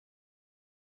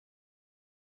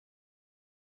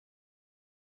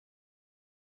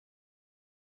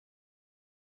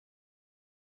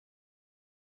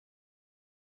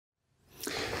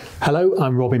Hello,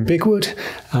 I'm Robin Bigwood,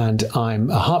 and I'm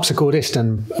a harpsichordist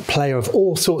and a player of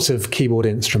all sorts of keyboard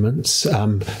instruments,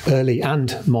 early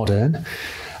and modern.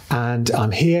 And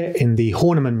I'm here in the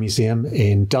Horniman Museum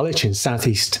in Dulwich in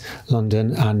southeast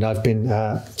London, and I've been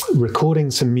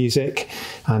recording some music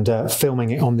and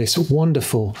filming it on this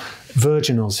wonderful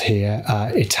virginals here,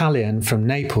 Italian from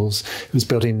Naples. It was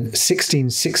built in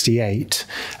 1668,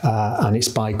 and it's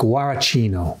by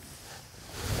Guaracino.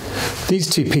 These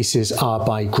two pieces are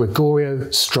by Gregorio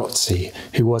Strozzi,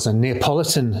 who was a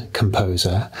Neapolitan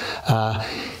composer.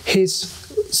 His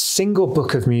single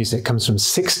book of music comes from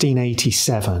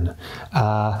 1687,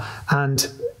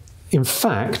 and in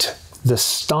fact, the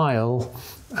style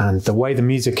and the way the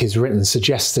music is written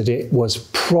suggests that it was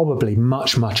probably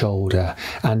much, much older.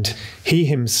 And he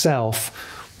himself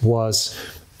was,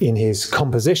 in his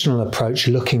compositional approach,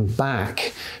 looking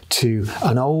back to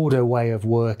an older way of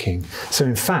working. So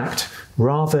in fact,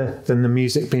 rather than the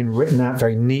music being written out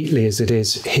very neatly as it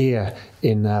is here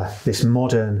in this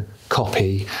modern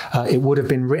copy, it would have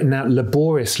been written out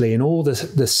laboriously in all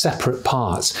the separate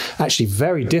parts, actually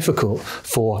very difficult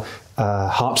for a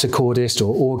harpsichordist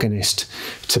or organist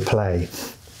to play.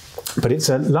 But it's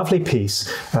a lovely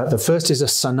piece. The first is a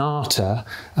sonata.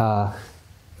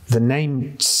 The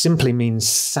name simply means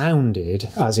sounded,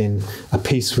 as in a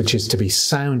piece which is to be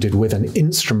sounded with an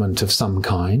instrument of some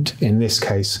kind, in this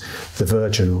case, the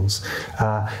virginals.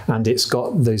 And it's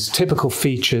got those typical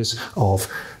features of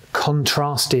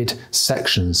contrasted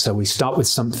sections. So we start with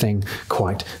something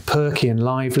quite perky and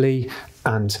lively,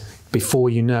 and before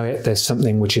you know it, there's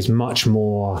something which is much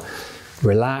more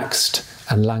relaxed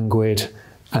and languid,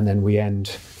 and then we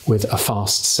end with a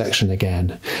fast section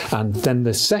again. And then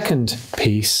the second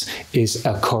piece is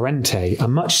a corrente, a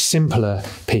much simpler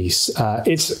piece.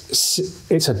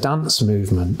 It's a dance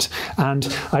movement,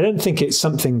 and I don't think it's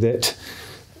something that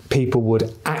people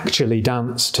would actually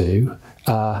dance to.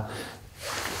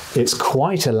 It's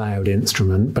quite a loud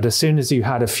instrument, but as soon as you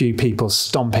had a few people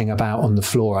stomping about on the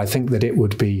floor, I think that it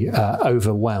would be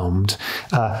overwhelmed.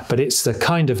 But it's the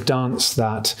kind of dance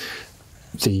that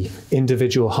the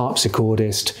individual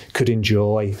harpsichordist could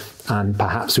enjoy, and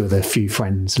perhaps with a few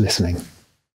friends listening.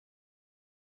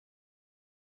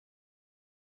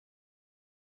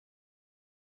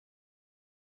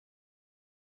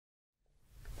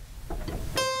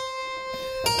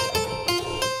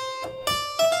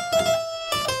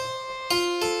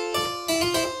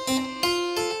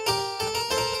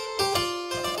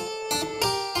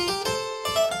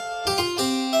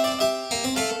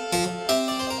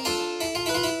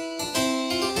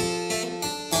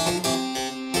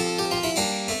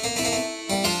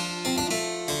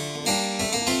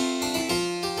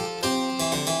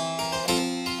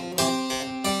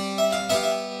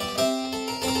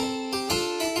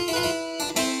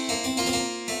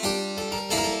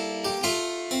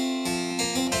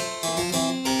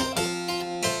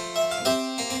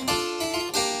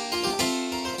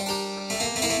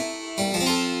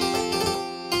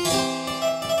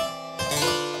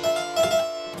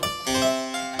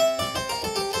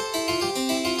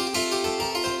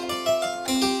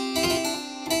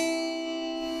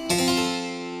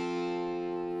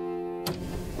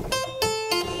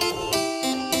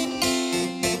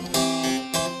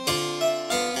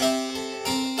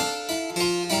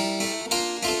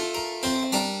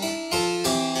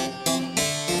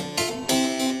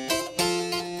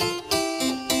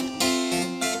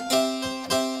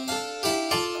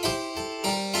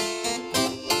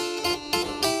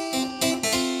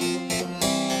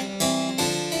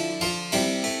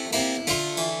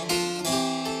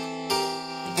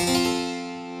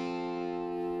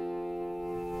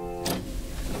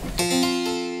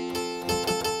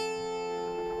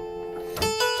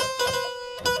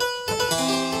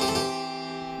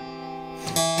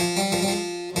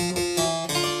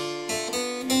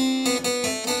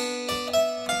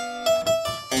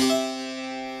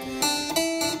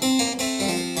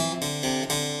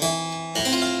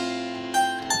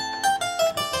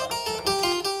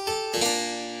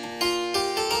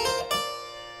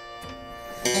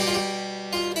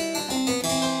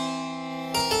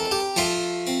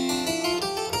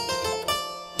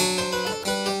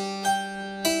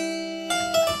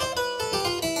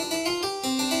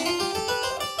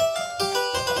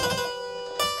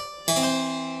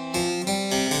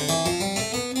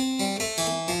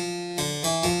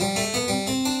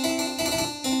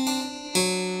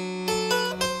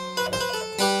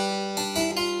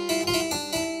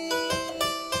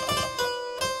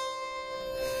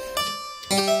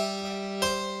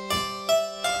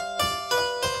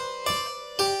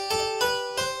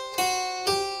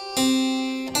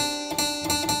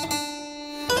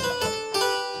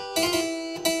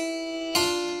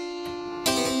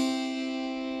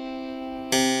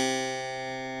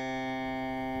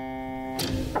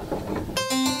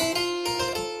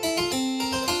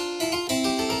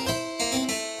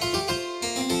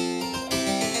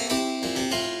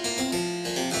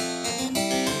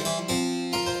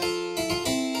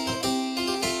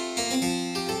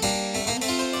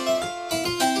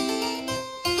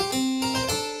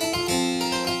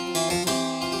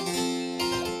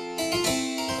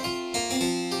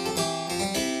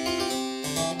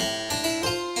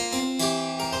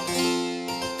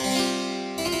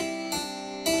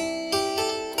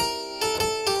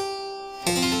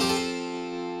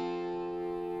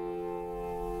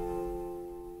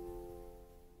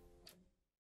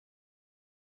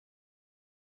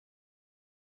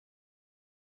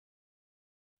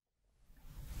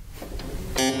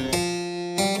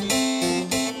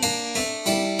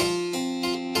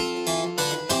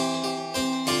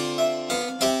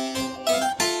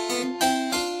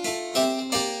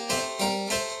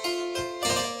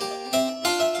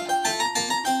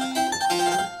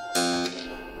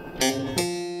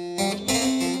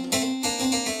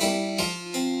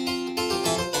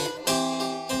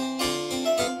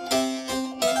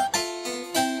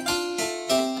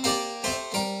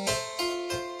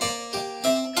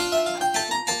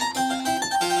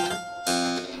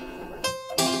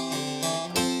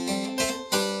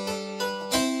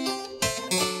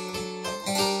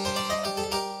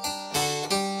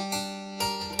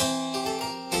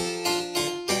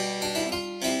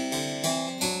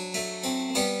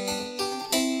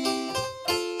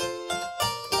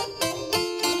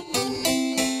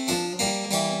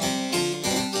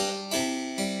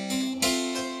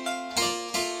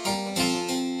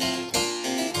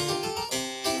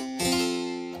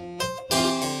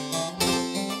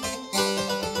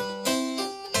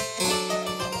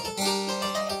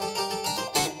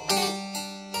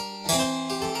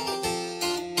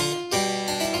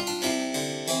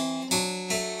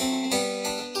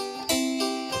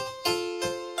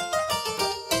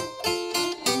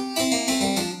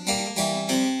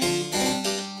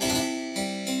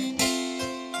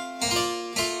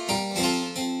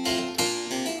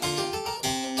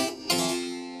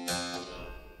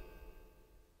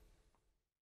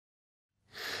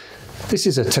 This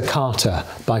is a toccata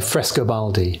by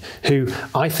Frescobaldi, who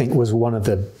I think was one of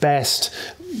the best,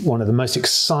 one of the most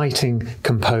exciting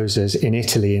composers in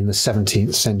Italy in the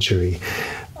 17th century.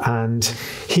 And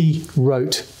he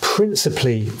wrote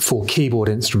principally for keyboard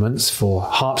instruments, for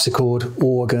harpsichord,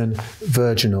 organ,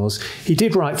 virginals. He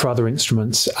did write for other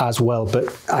instruments as well, but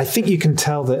I think you can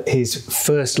tell that his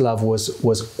first love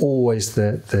was always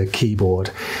the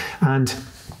keyboard. And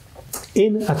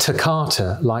in a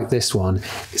toccata like this one,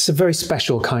 it's a very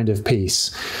special kind of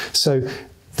piece. So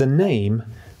the name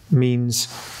means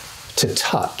to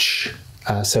touch,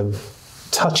 so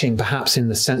touching perhaps in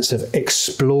the sense of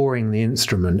exploring the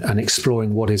instrument and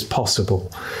exploring what is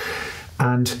possible.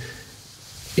 And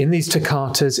in these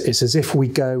toccatas, it's as if we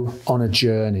go on a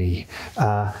journey.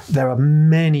 There are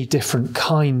many different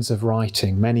kinds of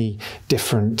writing, many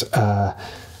different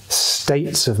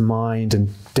states of mind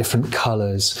and different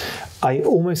colours. I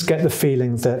almost get the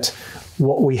feeling that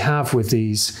what we have with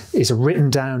these is a written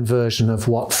down version of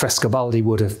what Frescobaldi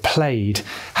would have played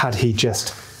had he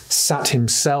just sat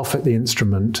himself at the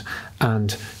instrument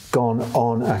and gone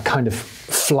on a kind of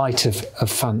flight of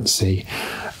fancy.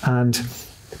 And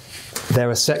there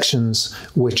are sections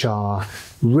which are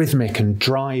rhythmic and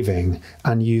driving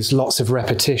and use lots of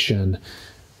repetition,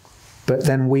 but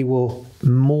then we will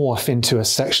morph into a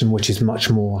section which is much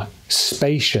more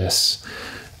spacious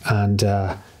and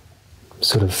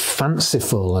sort of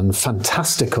fanciful and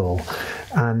fantastical.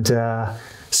 And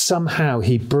somehow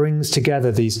he brings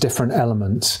together these different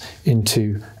elements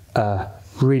into a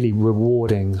really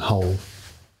rewarding whole.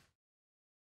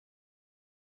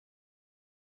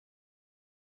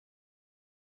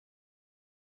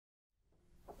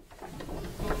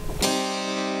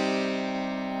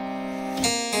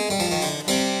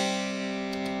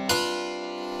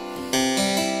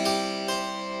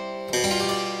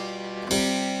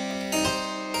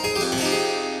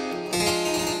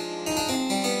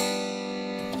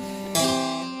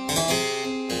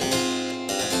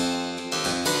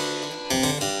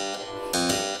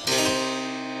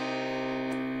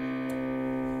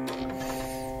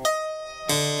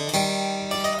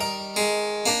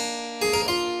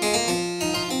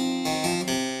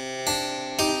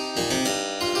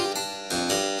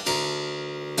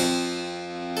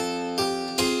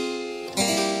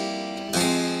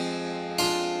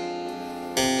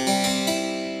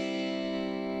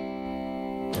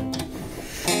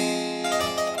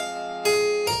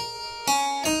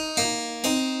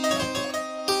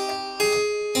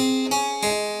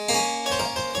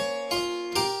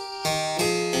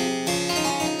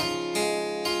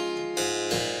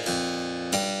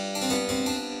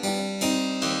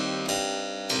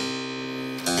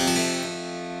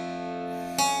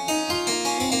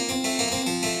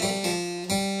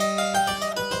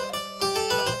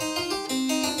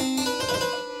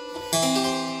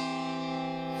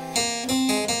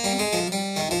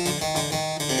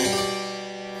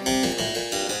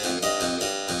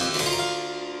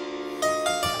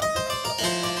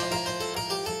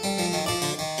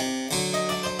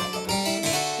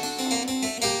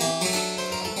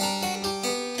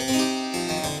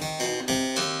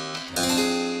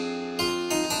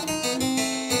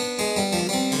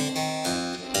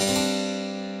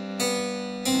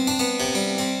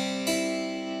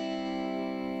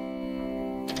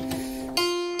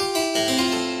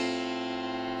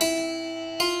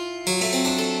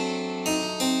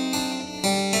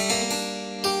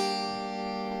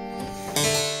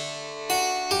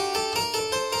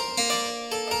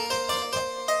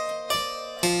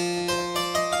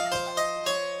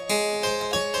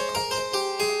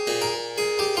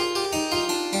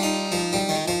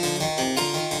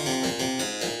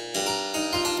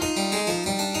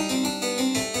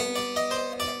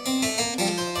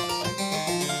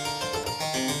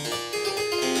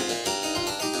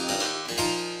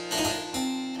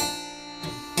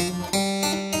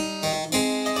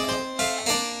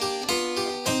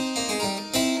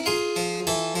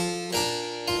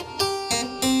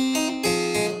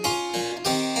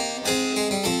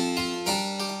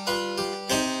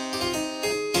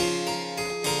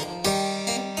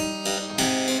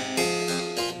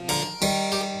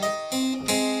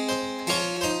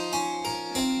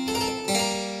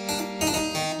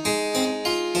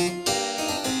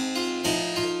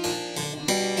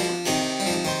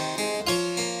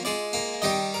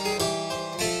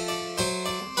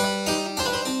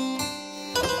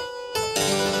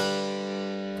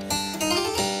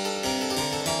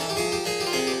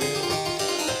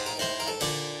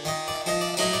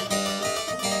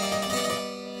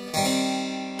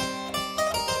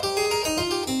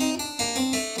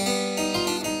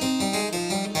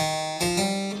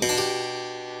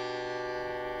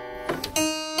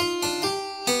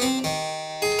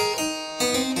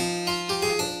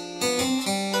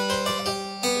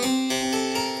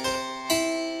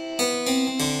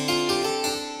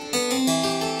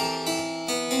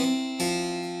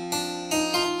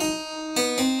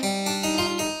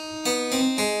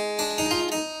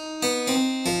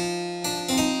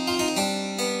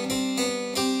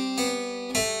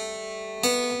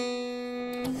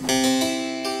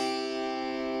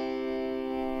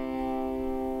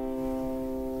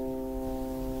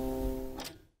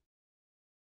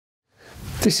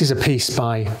 This is a piece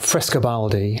by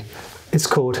Frescobaldi. It's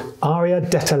called Aria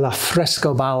detta la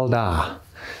Frescobalda.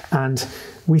 And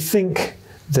we think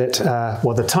that,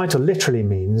 well, the title literally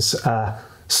means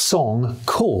song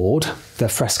called the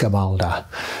Frescobalda.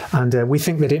 And we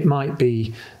think that it might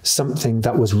be something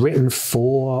that was written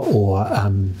for or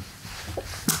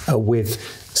with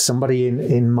somebody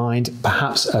in mind,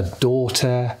 perhaps a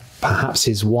daughter, perhaps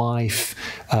his wife,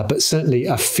 but certainly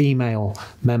a female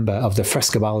member of the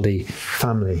Frescobaldi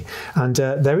family. And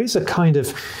there is a kind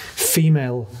of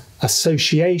female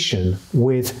association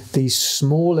with these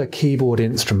smaller keyboard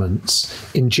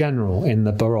instruments in general in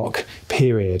the Baroque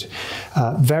period.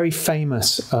 Very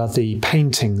famous are the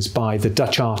paintings by the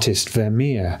Dutch artist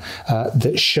Vermeer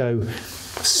that show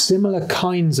similar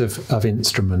kinds of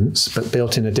instruments but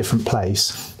built in a different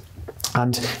place,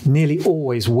 and nearly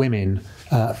always women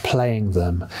playing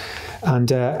them.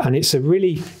 And it's a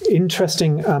really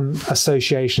interesting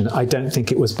association. I don't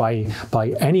think it was by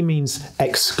any means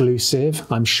exclusive.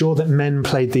 I'm sure that men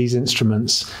played these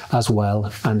instruments as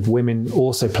well, and women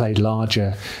also played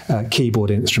larger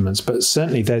keyboard instruments. But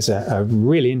certainly there's a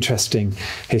really interesting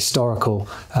historical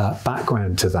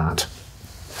background to that.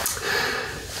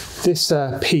 This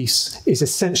piece is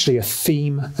essentially a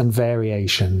theme and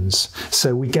variations.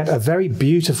 So we get a very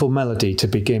beautiful melody to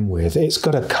begin with. It's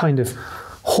got a kind of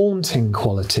haunting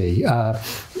quality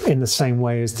in the same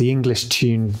way as the English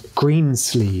tune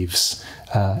Greensleeves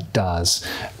does.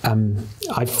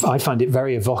 I find it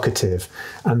very evocative.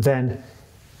 And then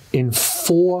in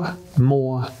 4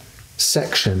 more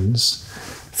sections,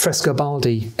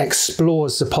 Frescobaldi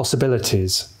explores the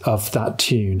possibilities of that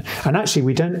tune. And actually,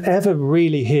 we don't ever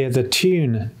really hear the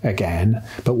tune again,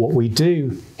 but what we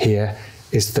do hear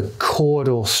is the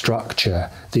chordal structure,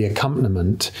 the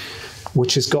accompaniment,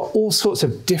 which has got all sorts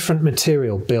of different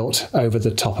material built over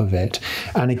the top of it.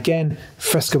 And again,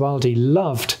 Frescobaldi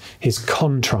loved his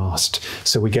contrast.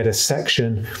 So we get a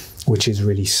section which is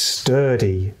really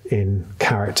sturdy in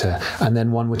character, and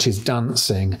then one which is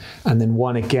dancing, and then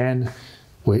one again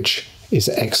which is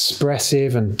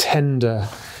expressive and tender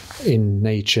in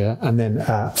nature, and then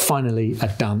finally a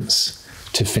dance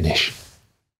to finish.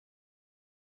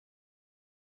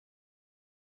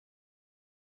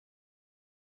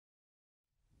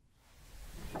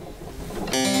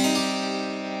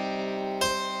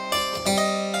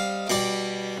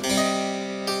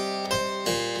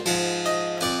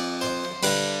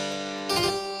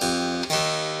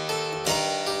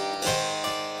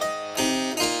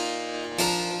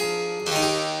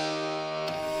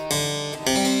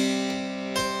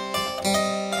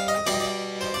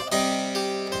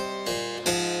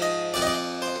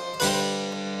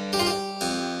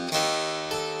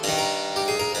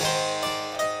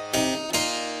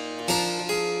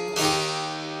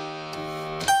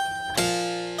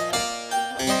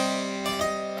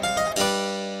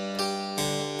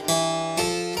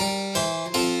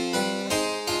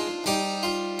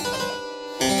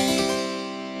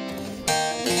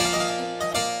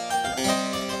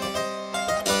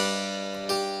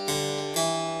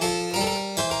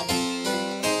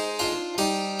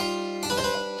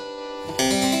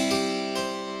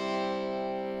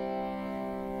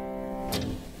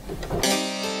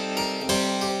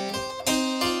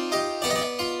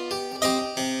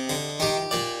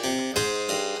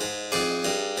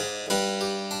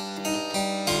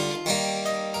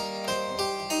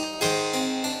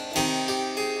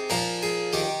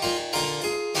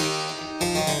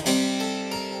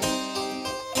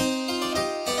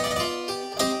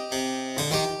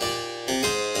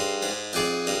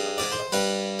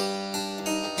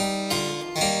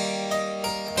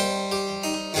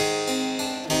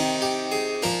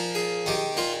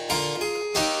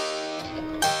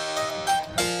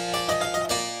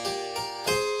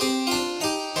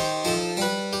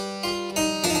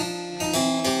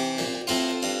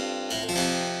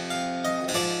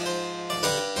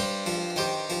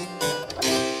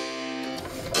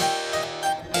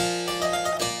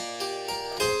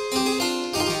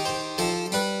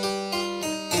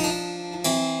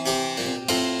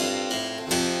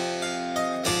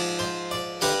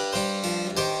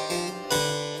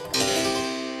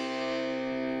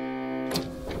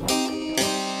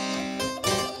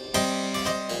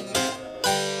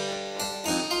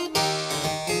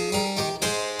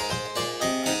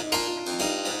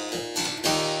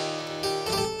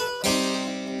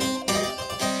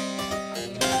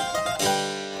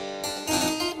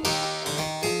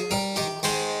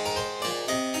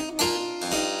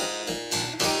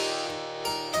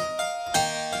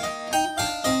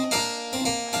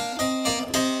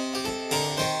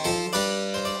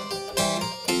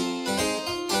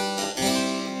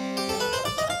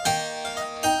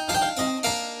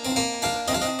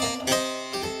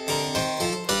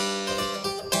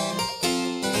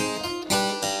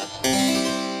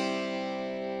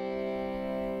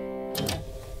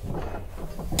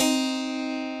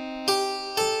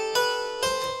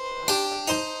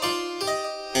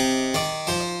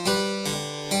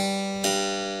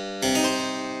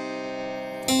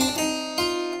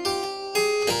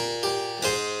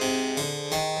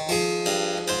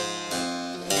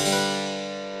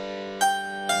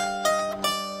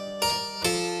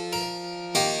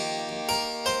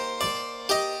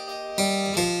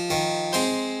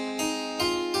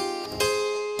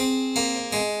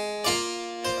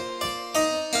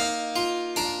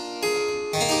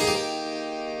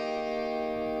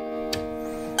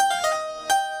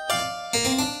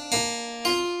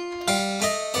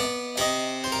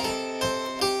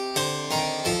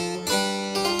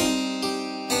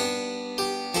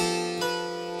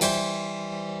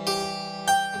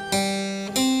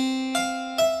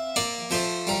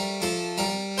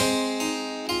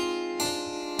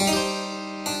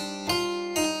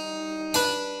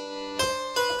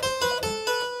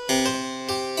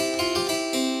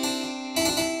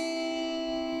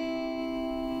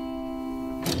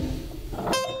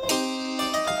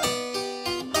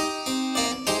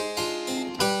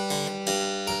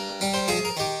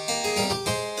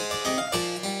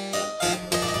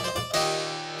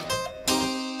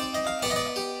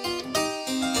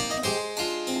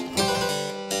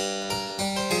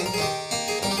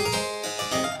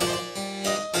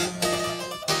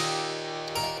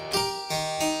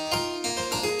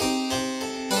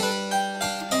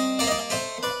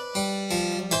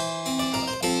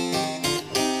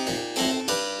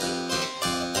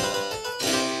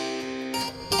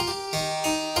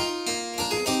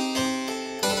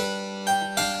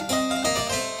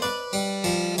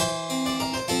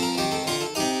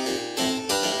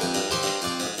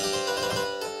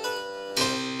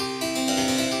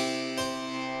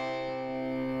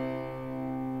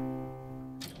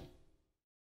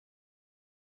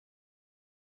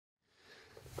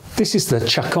 This is the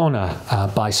Chaconne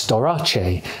by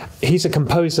Storace. He's a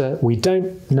composer we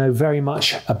don't know very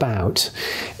much about,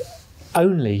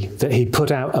 only that he put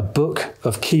out a book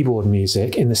of keyboard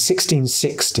music in the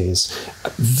 1660s,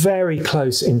 very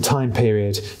close in time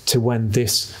period to when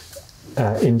this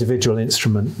individual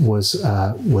instrument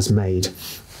was made.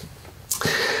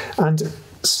 And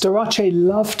Storace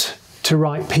loved to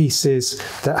write pieces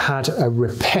that had a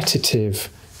repetitive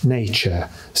nature.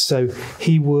 So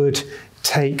he would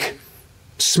take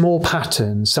small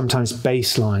patterns, sometimes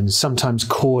bass lines, sometimes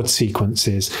chord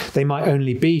sequences. They might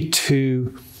only be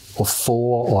 2 or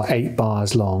 4 or 8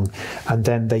 bars long, and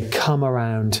then they come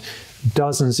around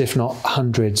dozens, if not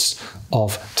hundreds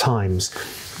of times.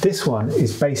 This one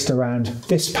is based around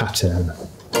this pattern.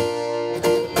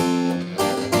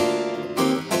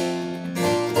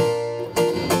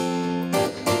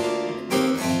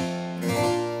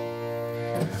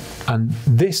 And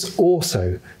this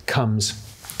also comes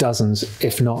dozens,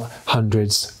 if not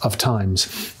hundreds of times.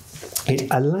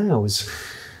 It allows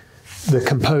the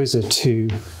composer to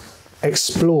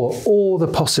explore all the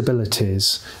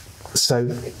possibilities.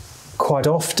 So quite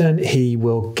often he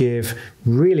will give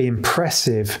really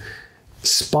impressive,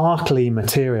 sparkly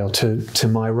material to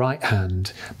my right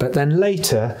hand, but then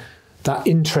later that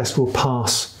interest will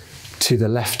pass to the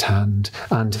left hand,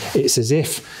 and it's as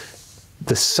if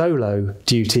the solo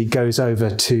duty goes over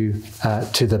to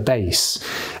the bass.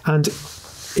 And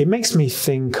it makes me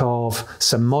think of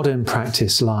some modern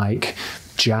practice like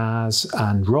jazz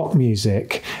and rock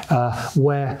music,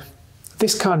 where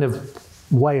this kind of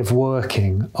way of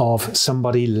working of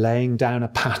somebody laying down a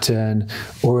pattern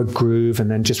or a groove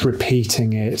and then just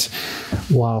repeating it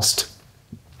whilst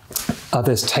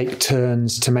others take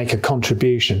turns to make a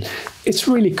contribution. It's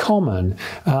really common.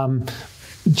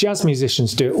 Jazz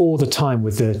musicians do it all the time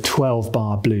with the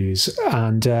 12-bar blues,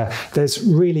 and there's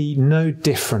really no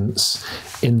difference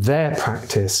in their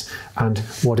practice and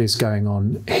what is going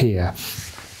on here.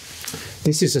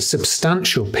 This is a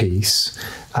substantial piece,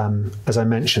 as I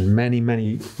mentioned,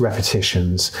 many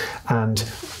repetitions, and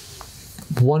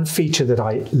one feature that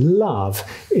I love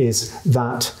is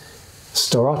that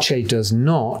Storace does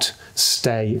not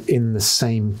stay in the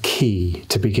same key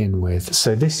to begin with.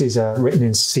 So this is written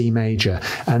in C major,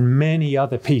 and many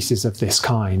other pieces of this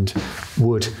kind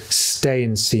would stay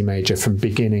in C major from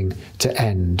beginning to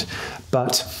end.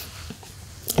 But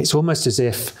it's almost as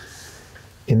if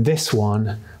in this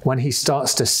one, when he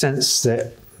starts to sense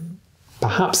that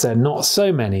perhaps there are not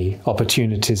so many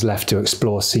opportunities left to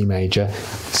explore C major,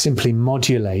 simply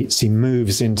modulates, he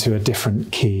moves into a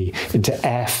different key, into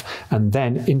F and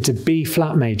then into B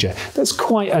flat major. That's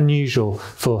quite unusual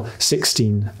for the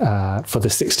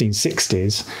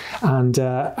 1660s, and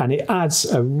it adds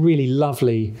a really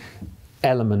lovely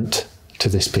element to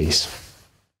this piece.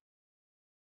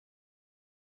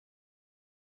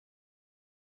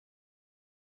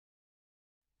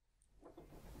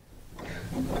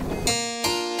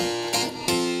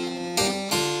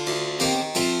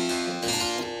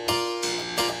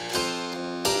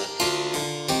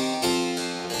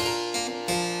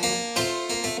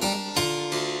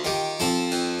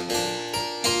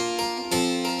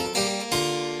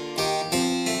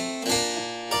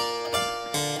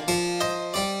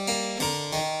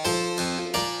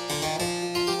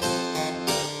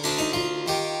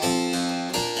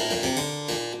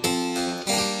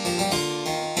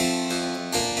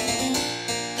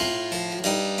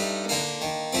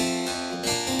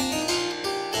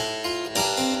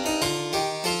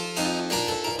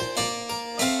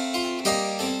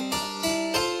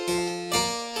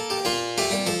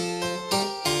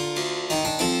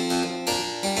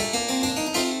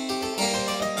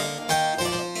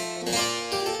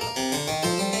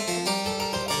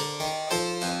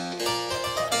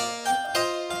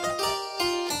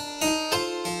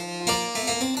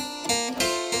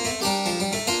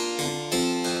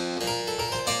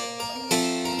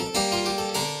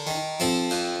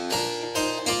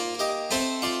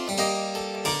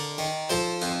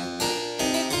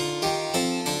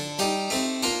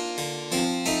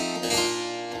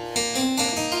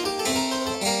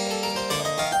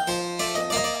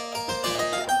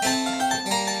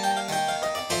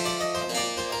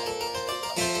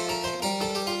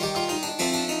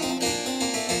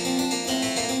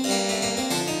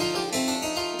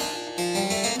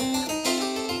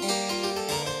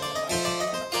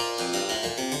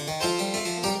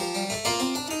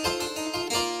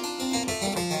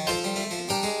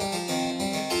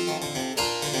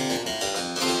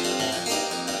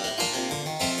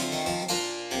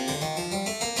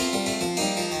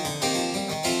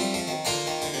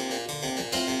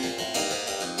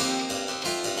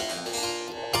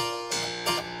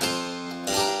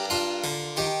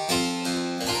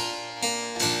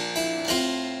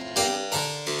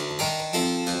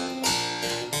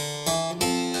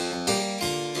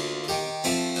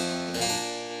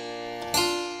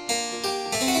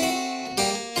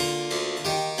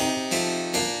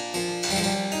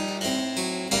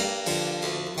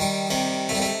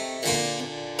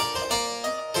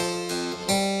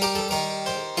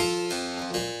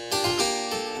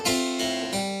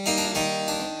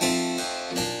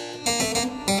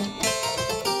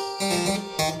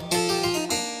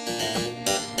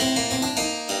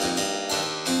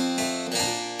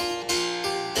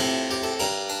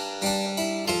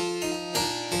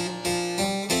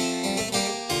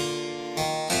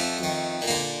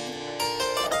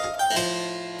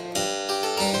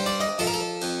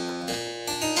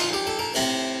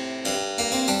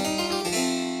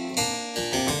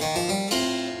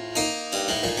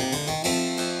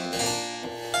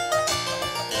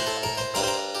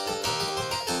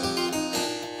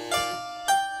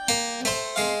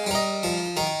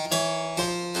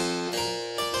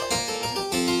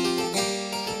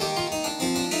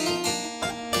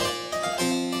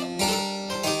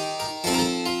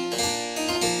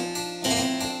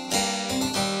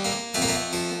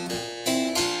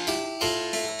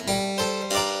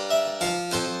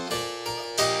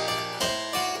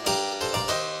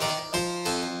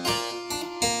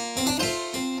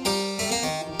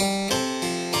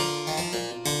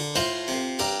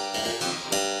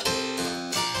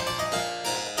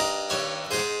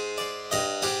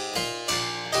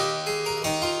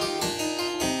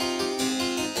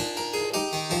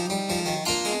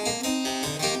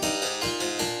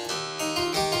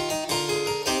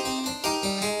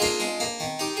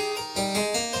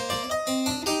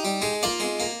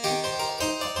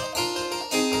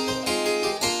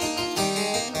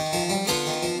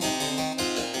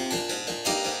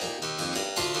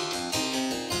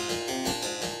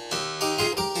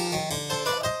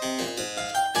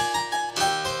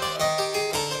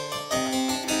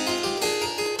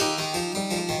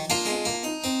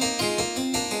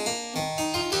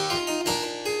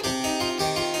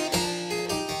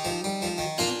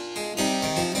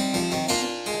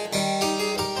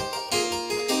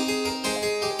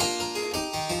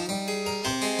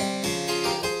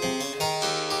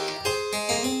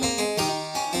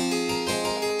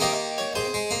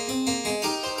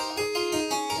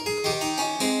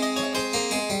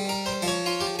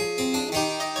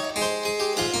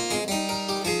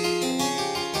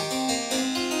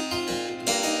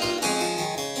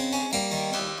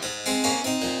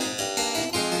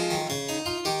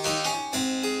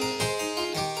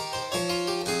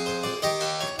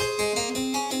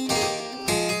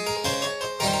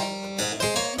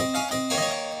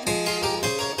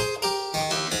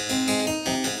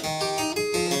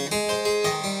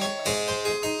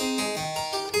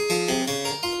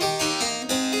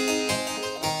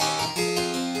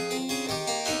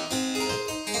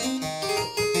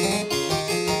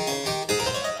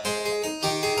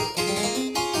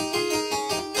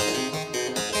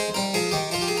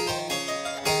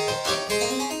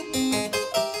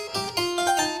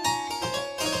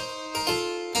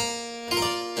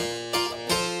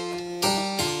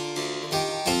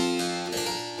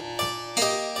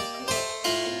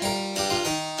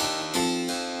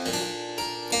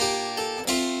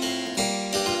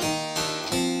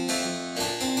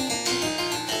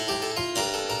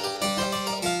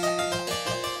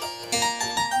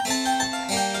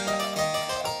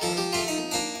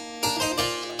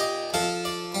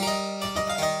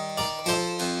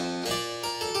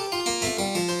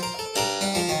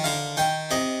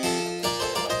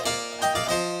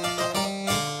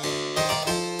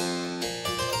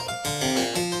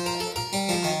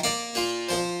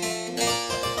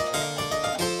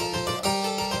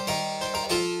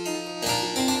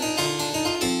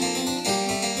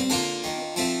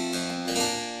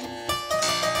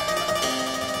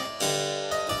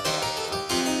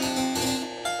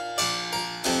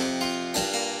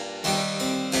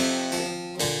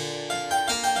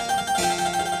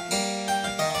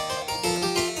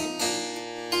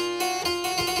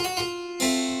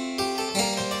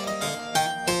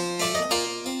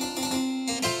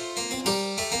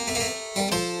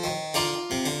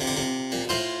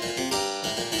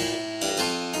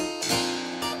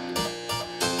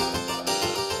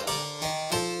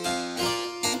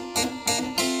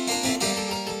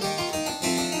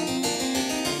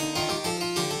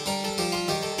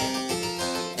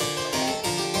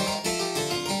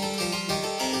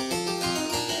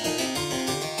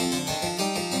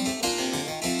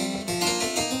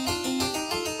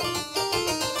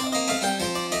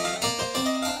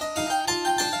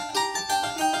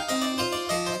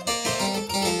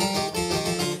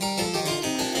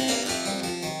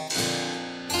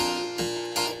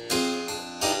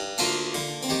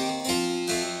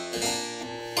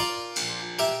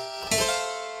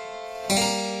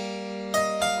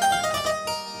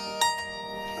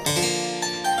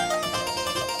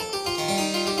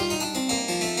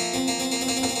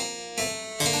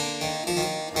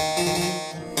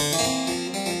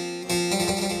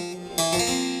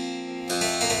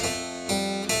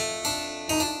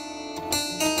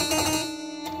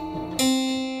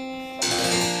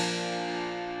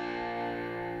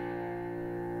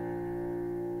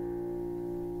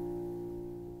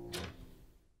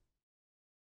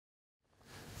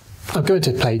 I'm going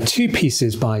to play two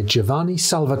pieces by Giovanni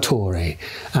Salvatore,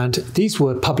 and these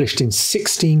were published in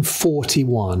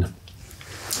 1641.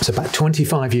 So about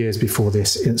 25 years before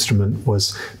this instrument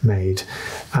was made.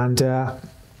 And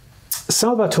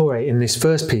Salvatore, in this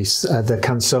first piece, the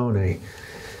canzone,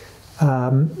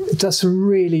 does some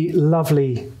really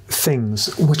lovely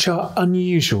things, which are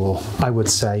unusual, I would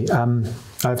say.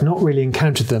 I've not really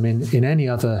encountered them in any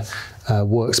other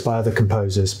works by other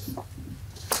composers.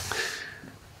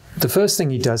 The first thing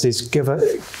he does is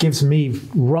gives me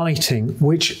writing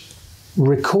which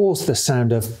recalls the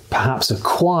sound of perhaps a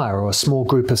choir or a small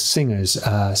group of singers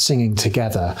singing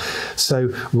together.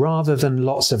 So rather than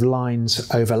lots of lines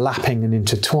overlapping and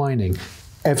intertwining,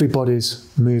 everybody's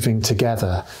moving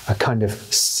together, a kind of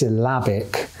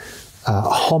syllabic,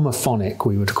 homophonic,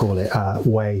 we would call it,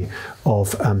 way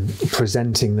of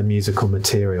presenting the musical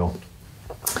material.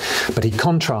 But he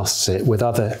contrasts it with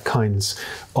other kinds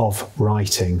of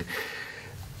writing.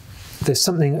 There's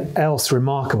something else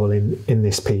remarkable in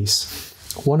this piece.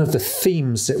 One of the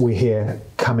themes that we hear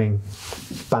coming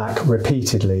back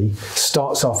repeatedly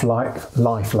starts off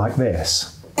life like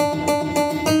this.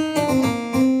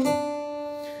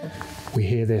 We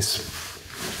hear this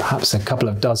perhaps a couple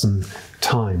of dozen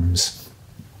times.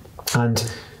 And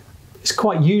it's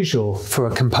quite usual for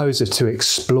a composer to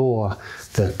explore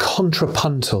the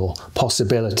contrapuntal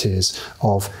possibilities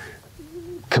of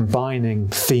combining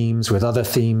themes with other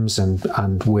themes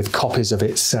and with copies of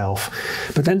itself.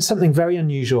 But then something very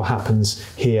unusual happens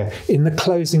here. In the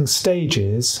closing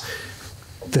stages,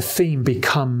 the theme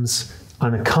becomes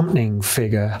an accompanying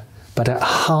figure, but at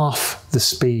half the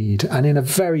speed and in a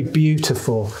very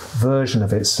beautiful version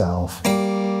of itself.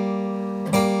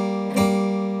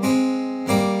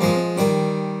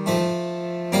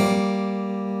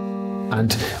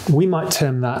 And we might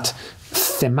term that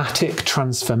thematic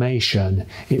transformation.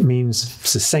 It means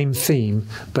it's the same theme,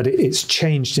 but it's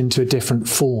changed into a different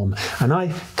form. And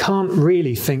I can't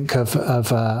really think of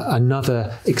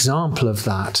another example of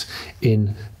that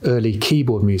in early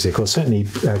keyboard music, or certainly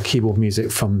keyboard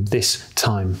music from this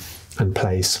time and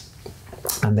place.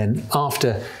 And then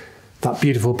after that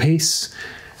beautiful piece,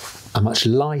 a much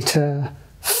lighter,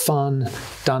 fun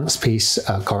dance piece,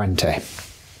 corrente.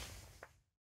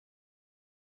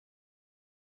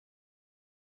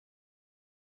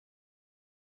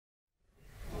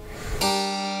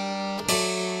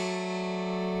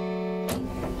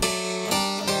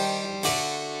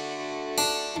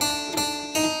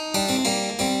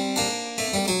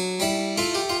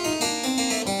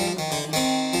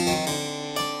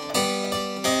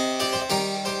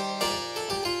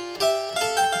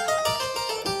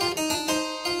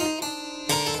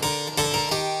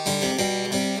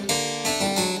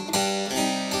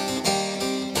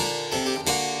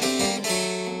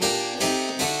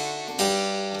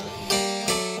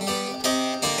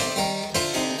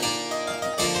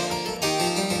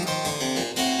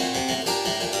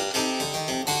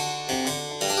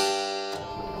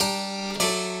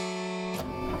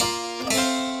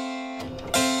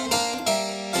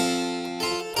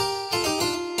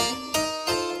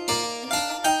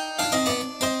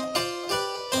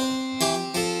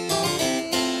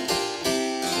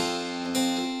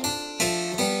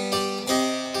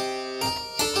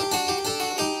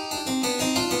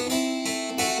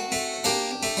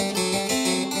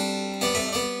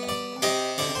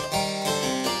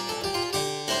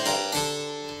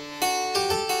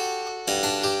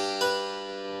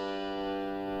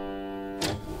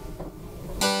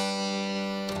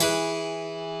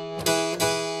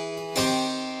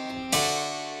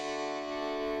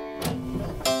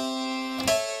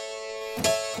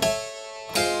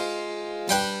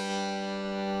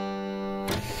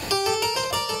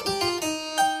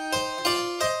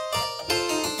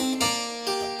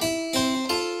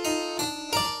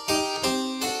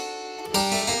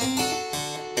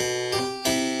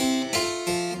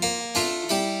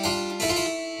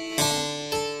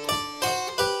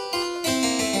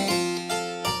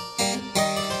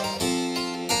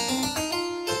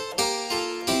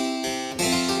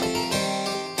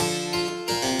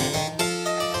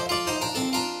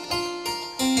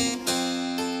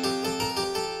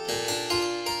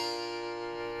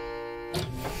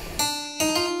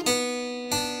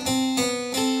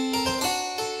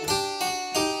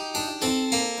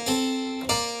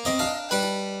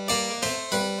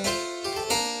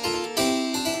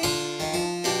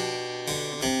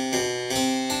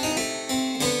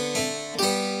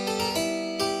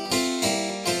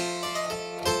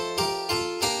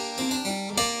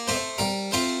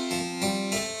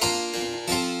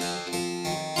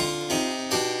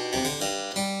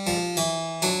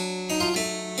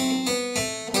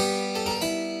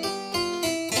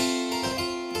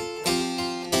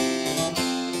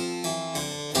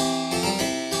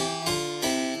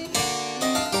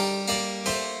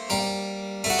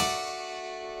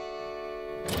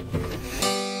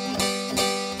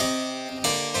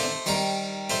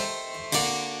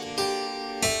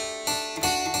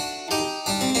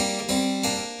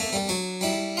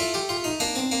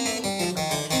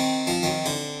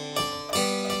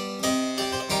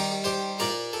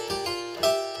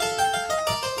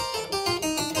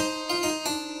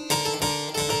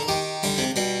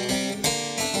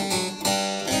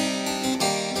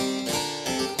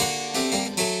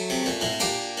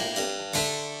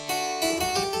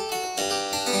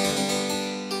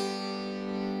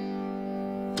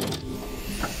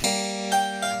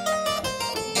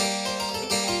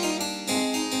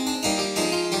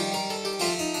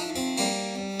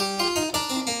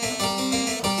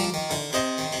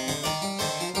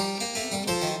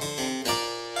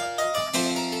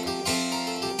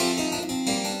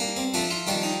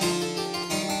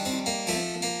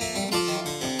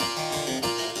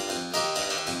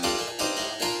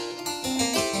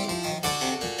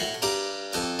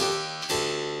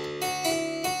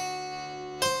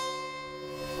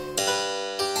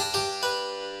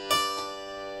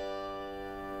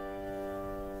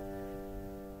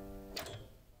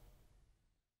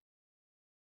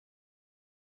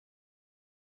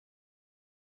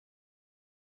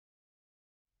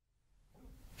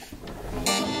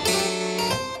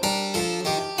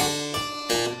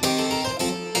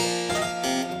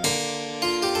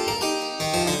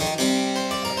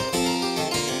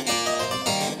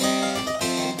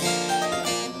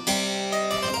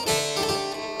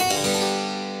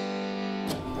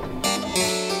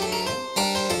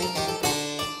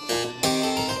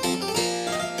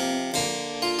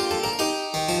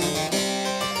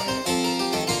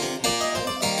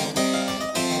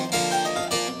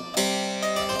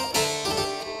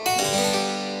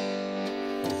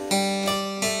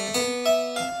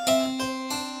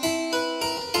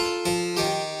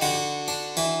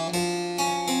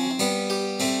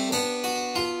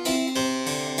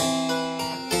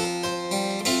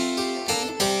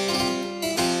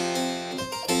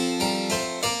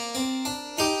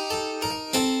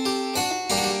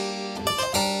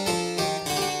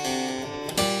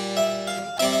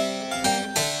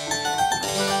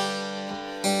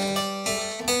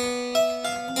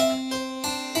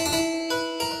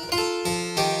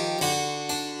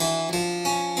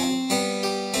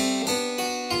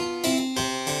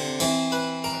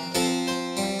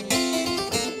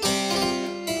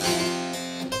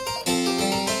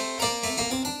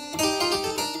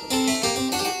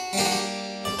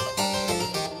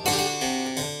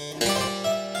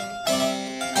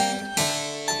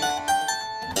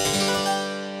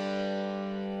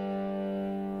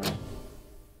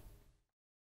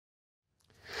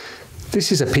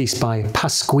 This is a piece by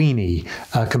Pasquini,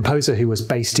 a composer who was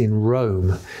based in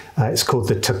Rome. It's called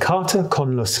the Toccata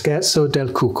con lo scherzo del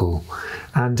cucù.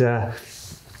 And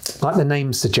like the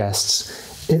name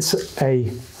suggests, it's a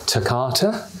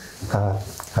toccata,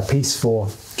 a piece for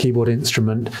keyboard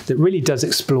instrument that really does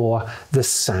explore the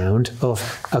sound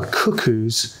of a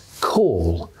cuckoo's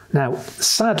call. Now,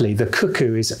 sadly, the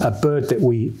cuckoo is a bird that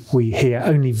we hear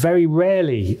only very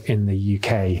rarely in the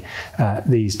UK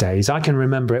these days. I can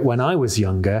remember it when I was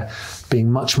younger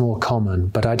being much more common,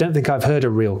 but I don't think I've heard a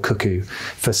real cuckoo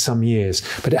for some years.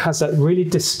 But it has that really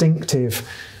distinctive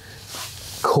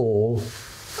call,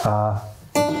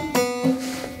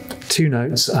 2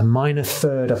 notes, a minor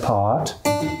third apart,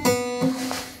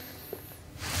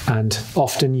 and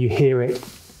often you hear it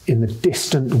in the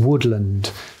distant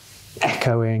woodland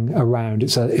echoing around.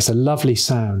 It's a lovely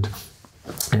sound.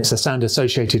 And it's a sound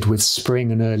associated with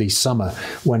spring and early summer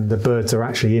when the birds are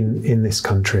actually in this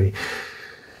country.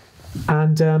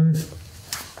 And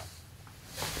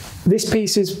this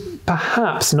piece is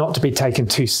perhaps not to be taken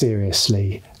too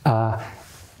seriously.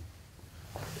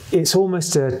 It's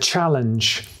almost a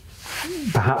challenge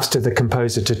perhaps to the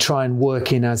composer to try and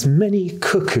work in as many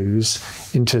cuckoos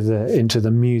into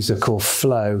the musical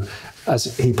flow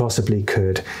as he possibly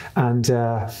could. And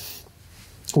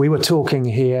we were talking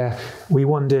here, we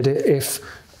wondered if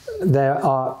there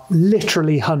are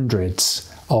literally hundreds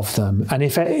of them, and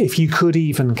if you could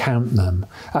even count them.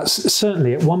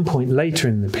 Certainly at one point later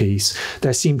in the piece,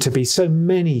 there seemed to be so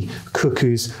many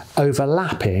cuckoos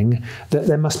overlapping that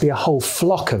there must be a whole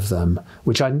flock of them,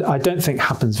 which I don't think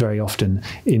happens very often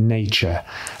in nature.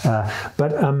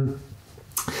 But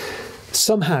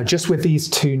somehow, just with these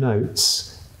 2 notes,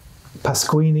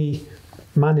 Pasquini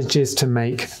manages to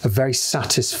make a very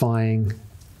satisfying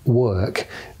work.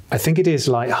 I think it is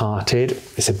light-hearted,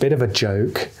 it's a bit of a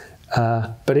joke,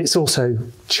 but it's also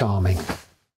charming.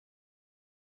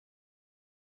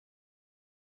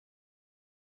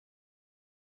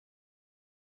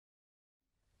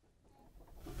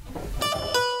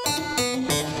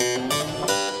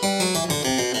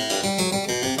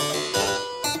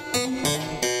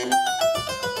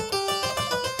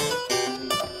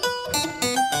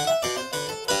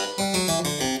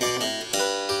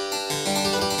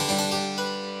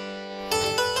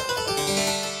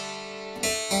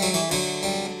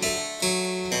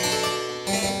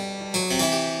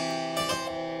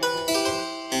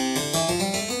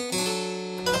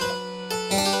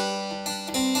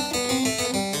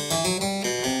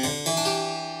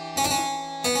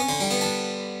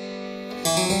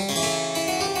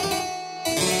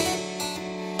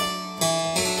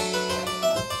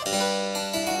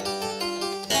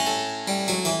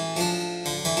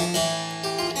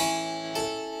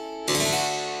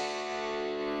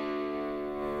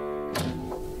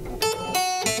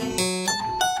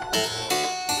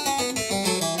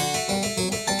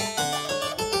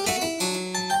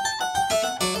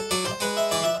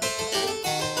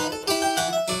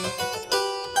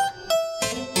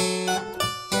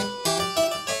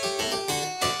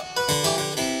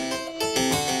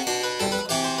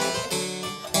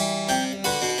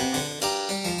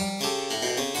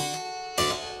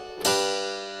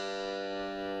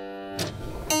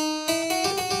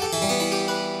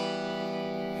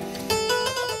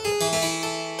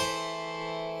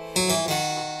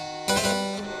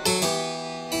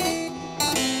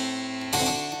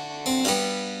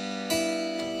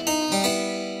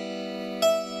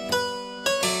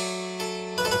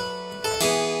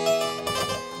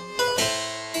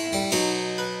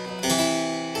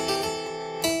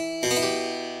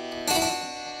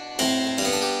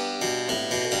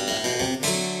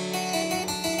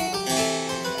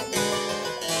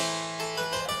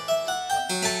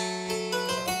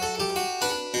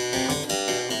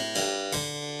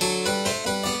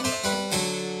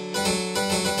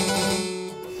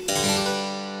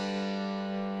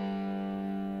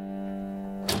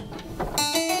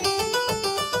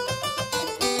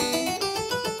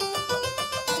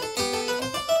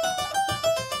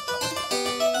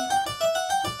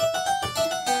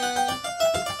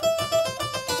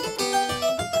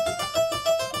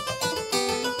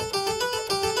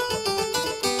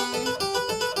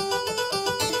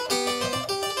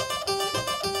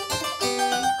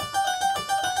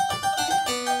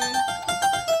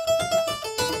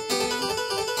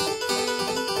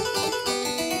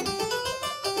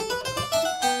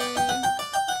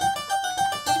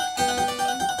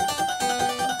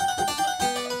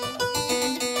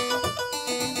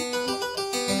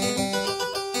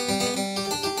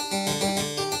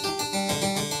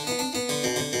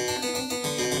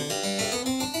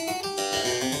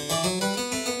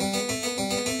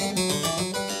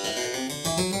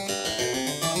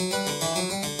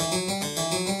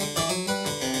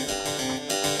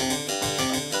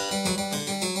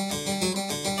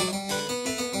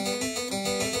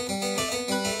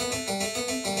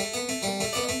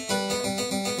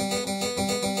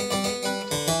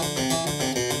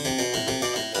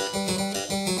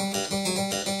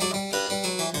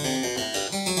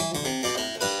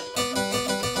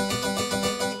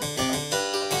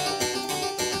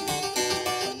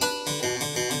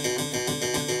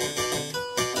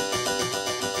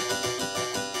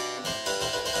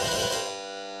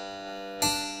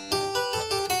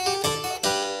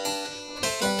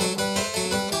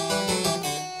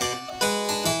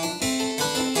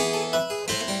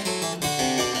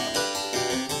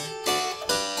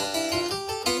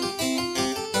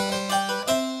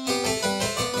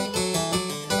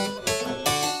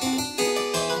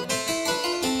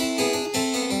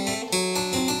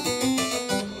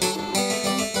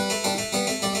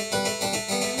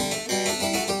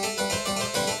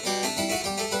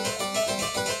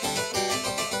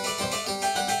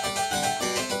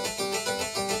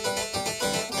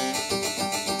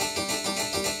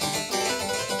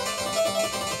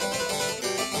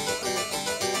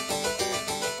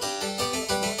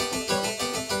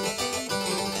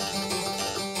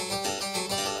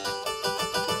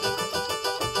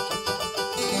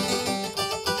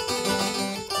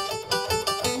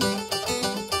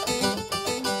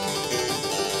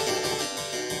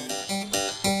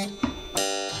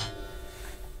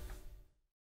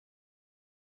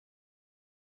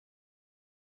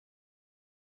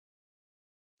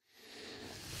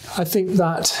 I think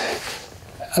that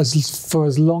for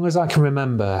as long as I can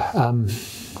remember,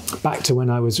 back to when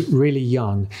I was really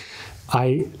young,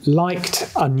 I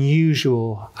liked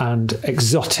unusual and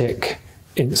exotic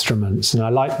instruments, and I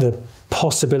liked the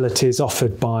possibilities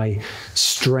offered by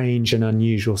strange and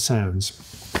unusual sounds.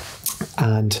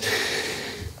 And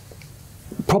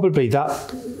probably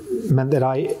that meant that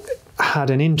I had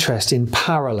an interest in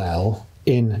parallel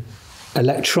in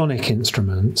electronic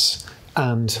instruments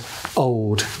and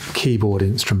old keyboard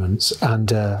instruments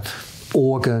and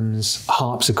organs,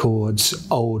 harpsichords,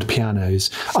 old pianos.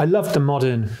 I love the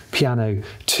modern piano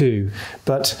too,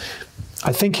 but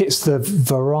I think it's the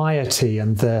variety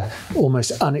and the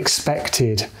almost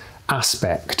unexpected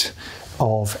aspect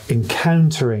of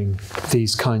encountering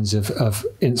these kinds of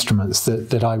instruments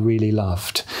that I really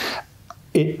loved.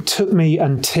 It took me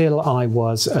until I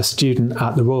was a student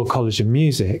at the Royal College of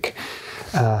Music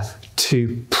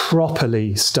to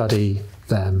properly study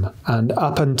them. And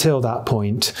up until that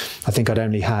point, I think I'd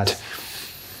only had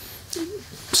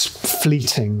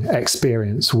fleeting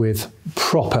experience with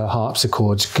proper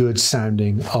harpsichords, good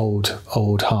sounding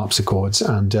old harpsichords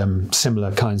and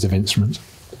similar kinds of instruments.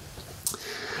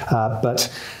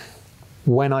 But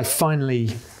when I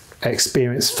finally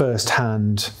experienced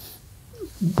firsthand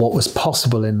what was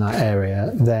possible in that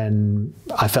area, then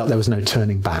I felt there was no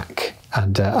turning back.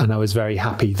 And I was very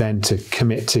happy then to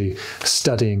commit to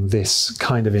studying this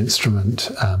kind of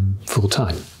instrument full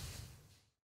time.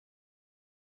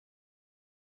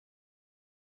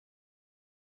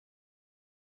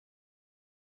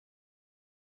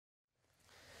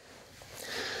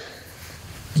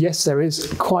 Yes, there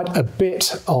is quite a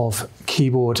bit of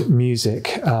keyboard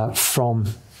music from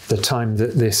the time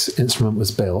that this instrument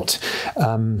was built.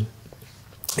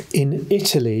 In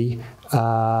Italy,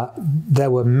 there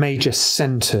were major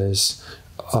centres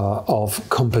of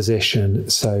composition,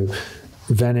 so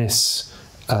Venice,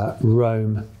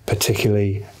 Rome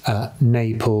particularly,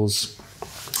 Naples,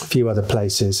 a few other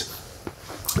places.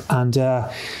 And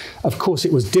of course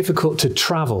it was difficult to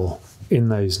travel in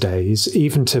those days.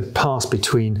 Even to pass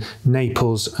between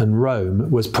Naples and Rome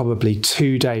was probably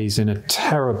 2 days in a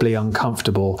terribly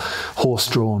uncomfortable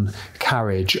horse-drawn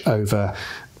carriage over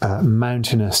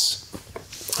mountainous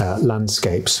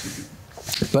landscapes.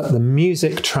 But the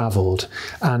music travelled,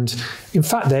 and in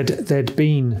fact there'd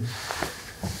been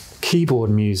keyboard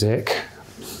music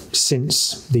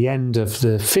since the end of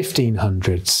the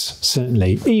 1500s,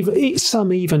 certainly,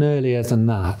 some even earlier than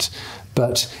that.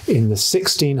 But in the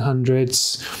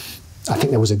 1600s, I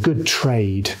think there was a good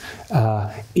trade,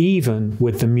 even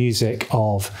with the music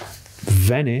of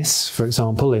Venice, for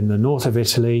example, in the north of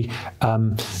Italy,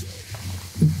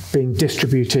 being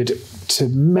distributed to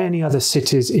many other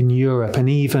cities in Europe and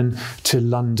even to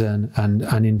London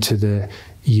and into the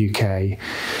UK.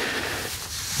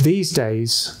 These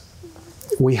days,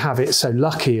 we have it so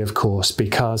lucky, of course,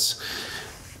 because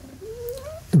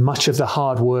much of the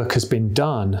hard work has been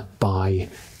done by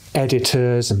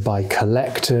editors and by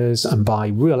collectors and by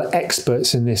real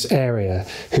experts in this area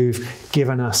who've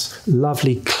given us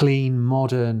lovely, clean,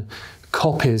 modern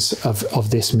copies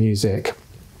of this music.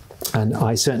 And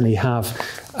I certainly have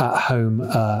at home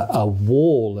a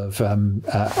wall of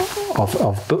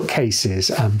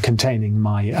bookcases containing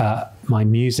my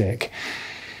music.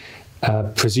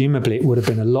 Presumably it would have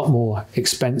been a lot more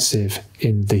expensive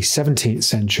in the 17th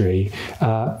century,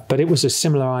 but it was a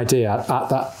similar idea. At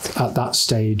that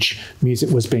stage, music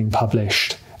was being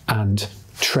published and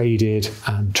traded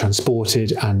and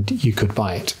transported, and you could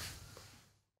buy it.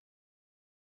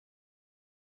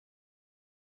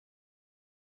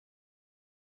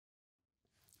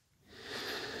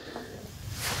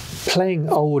 Playing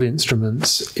old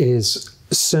instruments is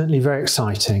certainly very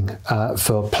exciting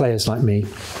for players like me,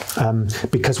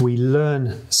 because we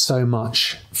learn so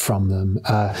much from them.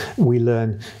 We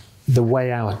learn the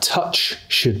way our touch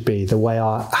should be, the way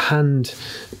our hand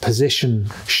position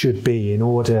should be in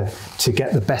order to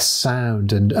get the best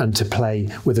sound and to play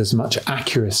with as much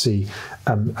accuracy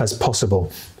as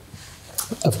possible.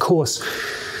 Of course,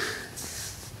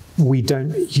 we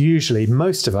don't usually,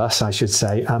 most of us, I should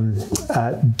say,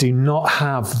 do not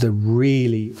have the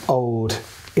really old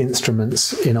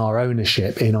instruments in our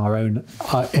ownership, in our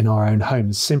own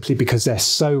homes, simply because they're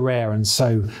so rare and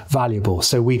so valuable.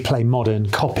 So we play modern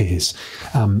copies.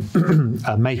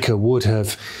 A maker would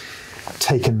have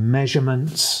taken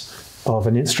measurements of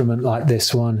an instrument like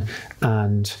this one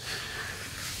and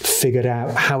figured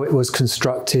out how it was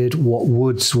constructed, what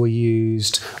woods were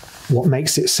used, what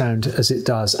makes it sound as it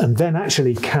does, and then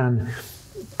actually can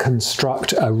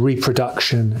construct a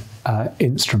reproduction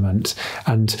instrument.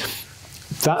 And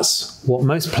That's what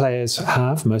most players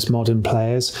have, most modern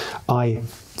players. I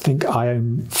think I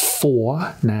own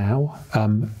 4 now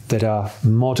that are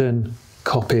modern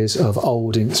copies of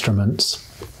old instruments.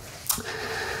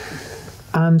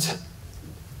 And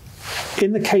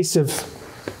in the case of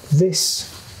this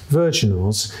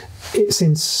virginals, it's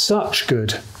in such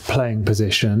good playing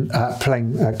condition,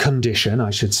 I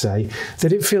should say,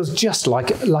 that it feels just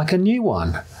like a new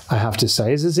one, I have to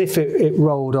say. It's as if it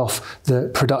rolled off the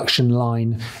production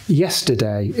line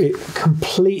yesterday. It's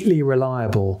completely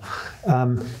reliable.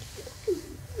 I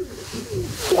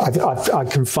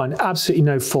can find absolutely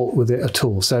no fault with it at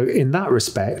all. So in that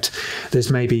respect,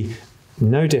 there's maybe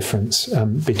no difference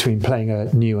between playing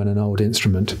a new and an old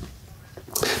instrument.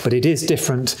 But it is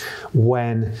different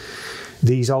when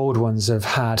these old ones have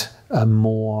had a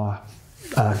more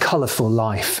colourful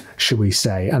life, should we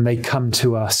say, and they come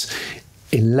to us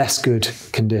in less good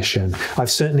condition.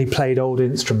 I've certainly played old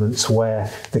instruments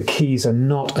where the keys are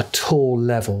not at all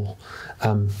level.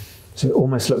 So it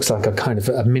almost looks like a kind of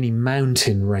a mini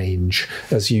mountain range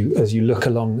as you look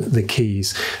along the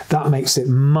keys. That makes it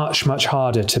much, much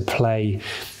harder to play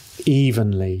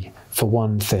evenly, for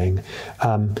one thing.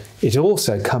 It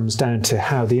also comes down to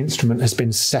how the instrument has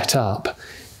been set up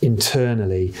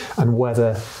internally and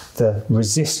whether the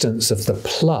resistance of the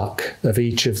pluck of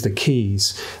each of the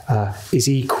keys is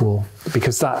equal,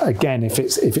 because that, again, if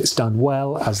it's done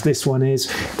well, as this one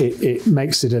is, it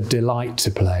makes it a delight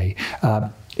to play.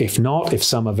 If not, if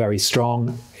some are very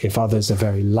strong, if others are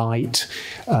very light,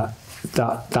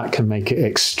 that can make it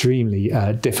extremely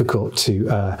difficult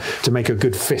to make a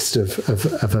good fist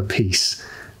of a piece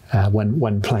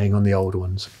when playing on the old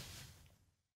ones.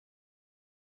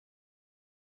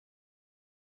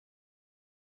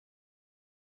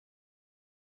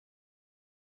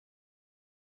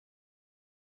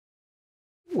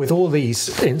 With all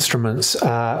these instruments,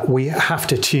 we have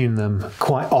to tune them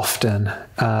quite often.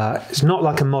 It's not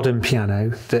like a modern piano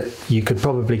that you could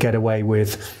probably get away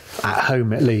with, at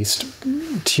home at least,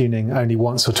 tuning only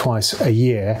once or twice a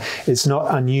year. It's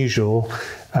not unusual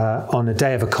on a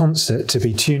day of a concert to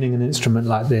be tuning an instrument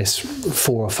like this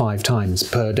 4 or 5 times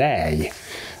per day.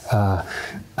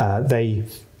 They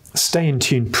stay in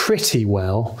tune pretty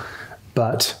well,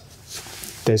 but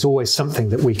there's always something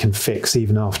that we can fix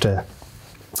even after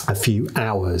a few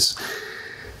hours.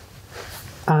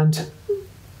 And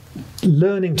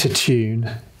learning to tune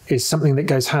is something that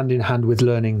goes hand in hand with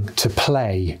learning to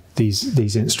play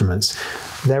these instruments.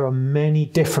 There are many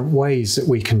different ways that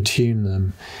we can tune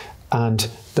them, and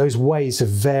those ways have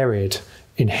varied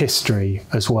in history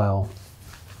as well.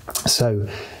 So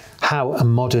how a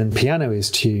modern piano is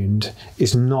tuned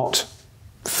is not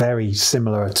very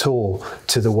similar at all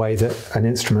to the way that an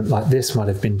instrument like this might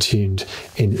have been tuned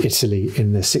in Italy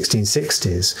in the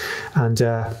 1660s. And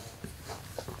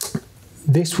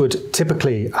this would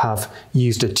typically have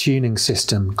used a tuning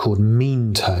system called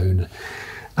mean tone.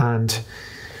 And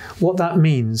what that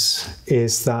means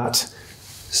is that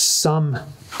some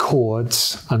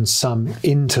chords and some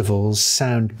intervals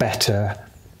sound better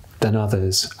than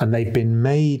others, and they've been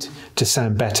made to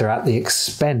sound better at the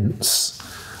expense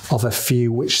of a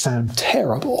few which sound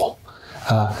terrible.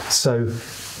 So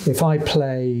if I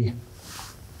play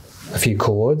a few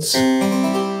chords,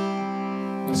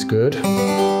 it's good,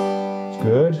 it's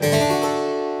good,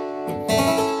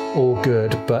 all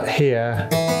good, but here,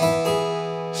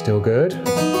 still good,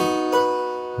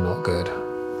 not good.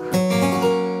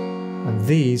 And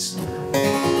these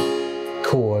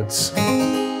chords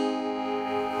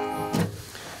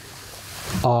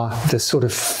are the sort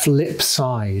of flip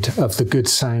side of the good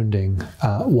sounding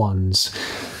ones.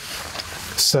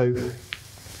 So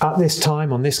at this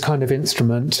time, on this kind of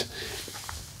instrument,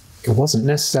 it wasn't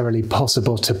necessarily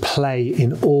possible to play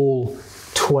in all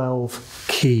 12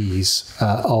 keys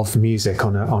of music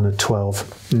on a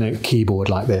 12-note keyboard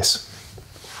like this.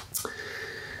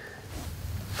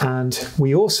 And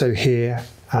we also hear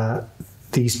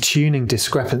these tuning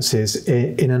discrepancies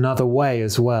in another way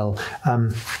as well.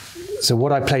 So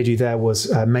what I played you there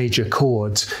was major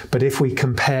chords, but if we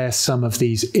compare some of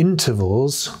these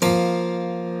intervals,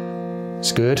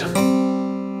 it's good,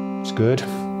 it's good,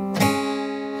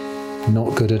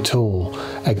 not good at all.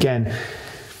 Again,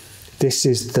 this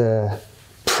is the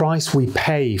price we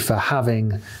pay for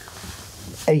having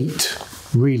 8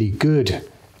 really good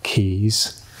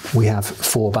keys. We have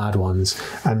 4 bad ones.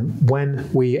 And when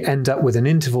we end up with an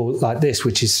interval like this,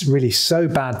 which is really so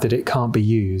bad that it can't be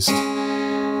used,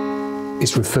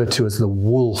 it's referred to as the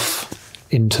wolf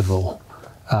interval.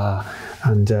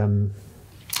 And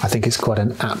I think it's quite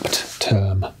an apt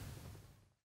term.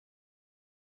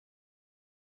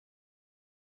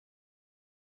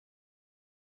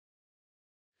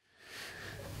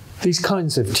 These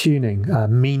kinds of tuning,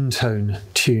 mean tone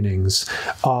tunings,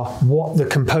 are what the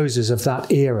composers of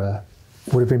that era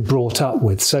would have been brought up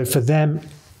with. So for them,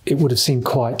 it would have seemed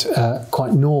quite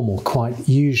normal, quite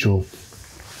usual.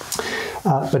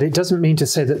 But it doesn't mean to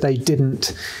say that they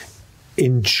didn't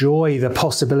enjoy the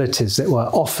possibilities that were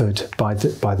offered by the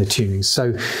tunings.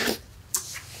 So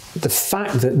the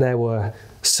fact that there were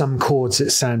some chords that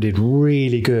sounded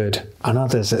really good and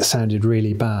others that sounded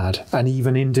really bad, and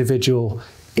even individual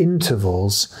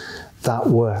intervals that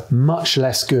were much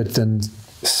less good than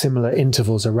similar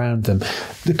intervals around them,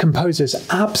 the composers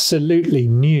absolutely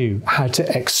knew how to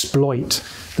exploit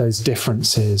those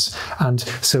differences. And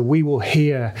so we will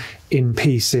hear in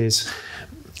pieces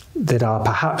that are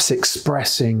perhaps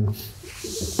expressing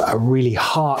a really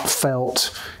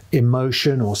heartfelt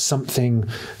emotion or something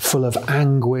full of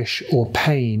anguish or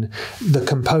pain, the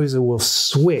composer will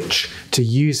switch to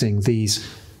using these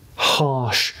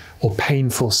harsh or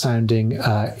painful sounding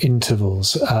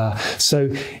intervals.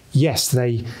 So yes,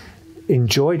 they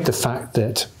enjoyed the fact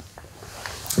that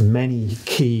many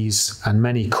keys and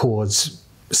many chords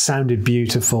sounded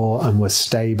beautiful and were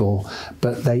stable,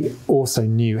 but they also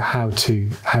knew how to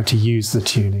use the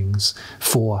tunings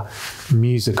for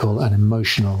musical and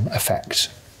emotional effect.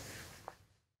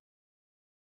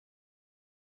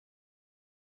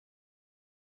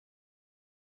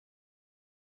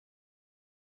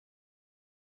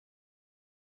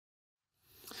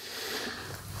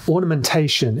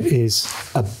 Ornamentation is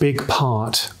a big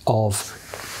part of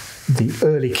the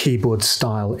early keyboard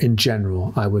style in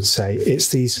general, I would say. It's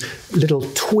these little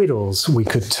twiddles, we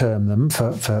could term them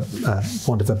for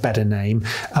want of a better name,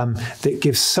 that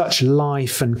give such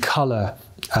life and colour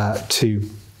to,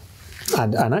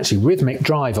 and actually rhythmic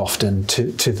drive often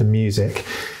to the music.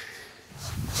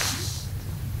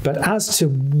 But as to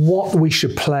what we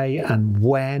should play and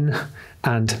when,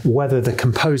 and whether the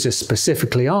composer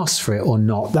specifically asks for it or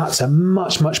not, that's a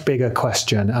much, much bigger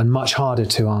question and much harder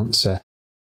to answer.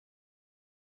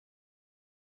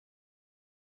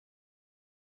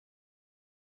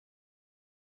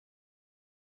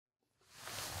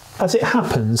 As it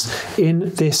happens,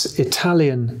 in this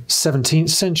Italian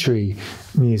 17th century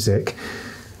music,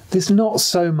 there's not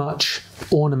so much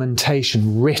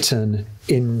ornamentation written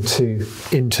into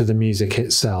the music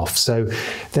itself. So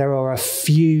there are a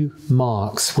few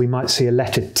marks. We might see a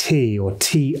letter T or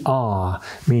TR,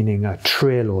 meaning a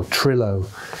trill or trillo.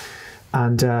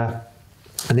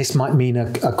 And this might mean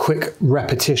a quick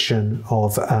repetition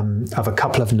of a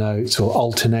couple of notes or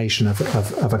alternation of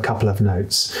a couple of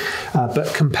notes.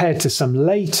 But compared to some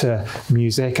later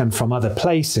music and from other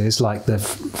places, like the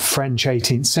French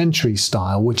 18th century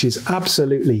style, which is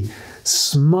absolutely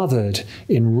smothered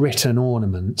in written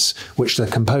ornaments, which the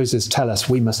composers tell us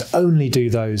we must only do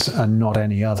those and not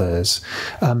any others,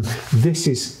 this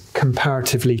is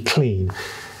comparatively clean.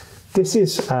 This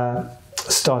is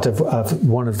start of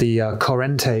one of the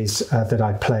correntes that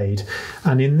I played,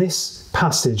 and in this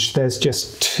passage there's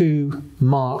just two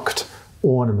marked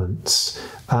ornaments.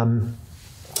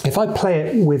 If I play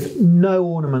it with no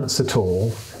ornaments at all,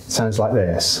 it sounds like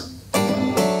this.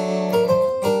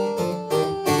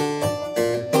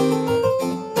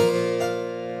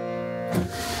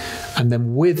 And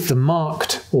then with the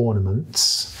marked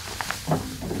ornaments,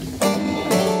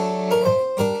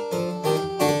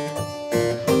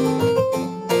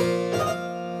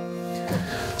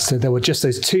 so there were just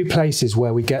those two places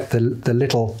where we get the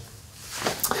little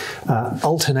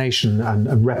alternation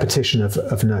and repetition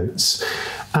of notes.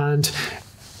 And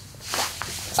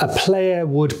a player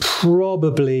would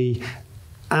probably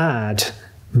add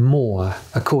more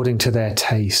according to their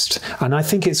taste. And I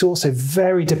think it's also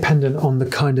very dependent on the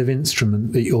kind of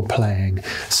instrument that you're playing.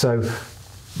 So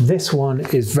this one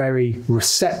is very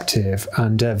receptive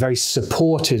and very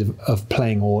supportive of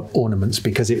playing ornaments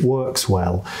because it works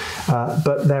well.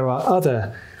 But there are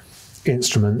other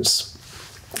instruments,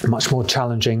 much more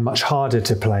challenging, much harder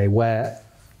to play, where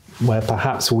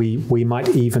perhaps we might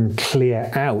even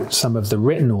clear out some of the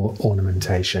written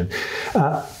ornamentation.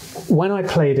 When I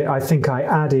played it, I think I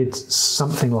added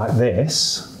something like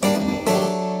this.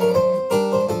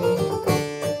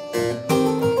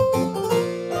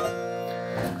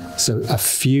 So a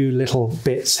few little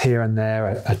bits here and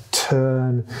there, a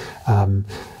turn,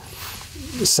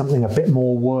 something a bit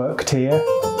more worked here,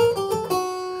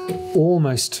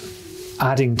 almost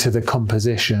adding to the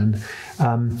composition.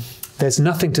 There's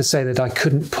nothing to say that I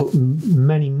couldn't put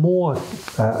many more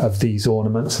of these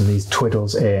ornaments and these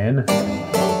twiddles in.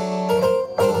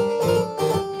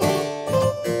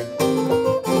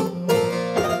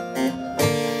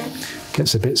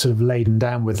 Gets a bit sort of laden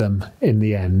down with them in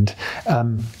the end.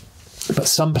 but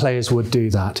some players would do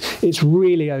that. It's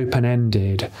really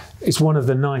open-ended. It's one of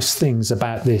the nice things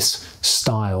about this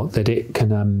style, that it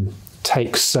can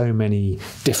take so many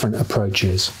different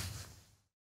approaches.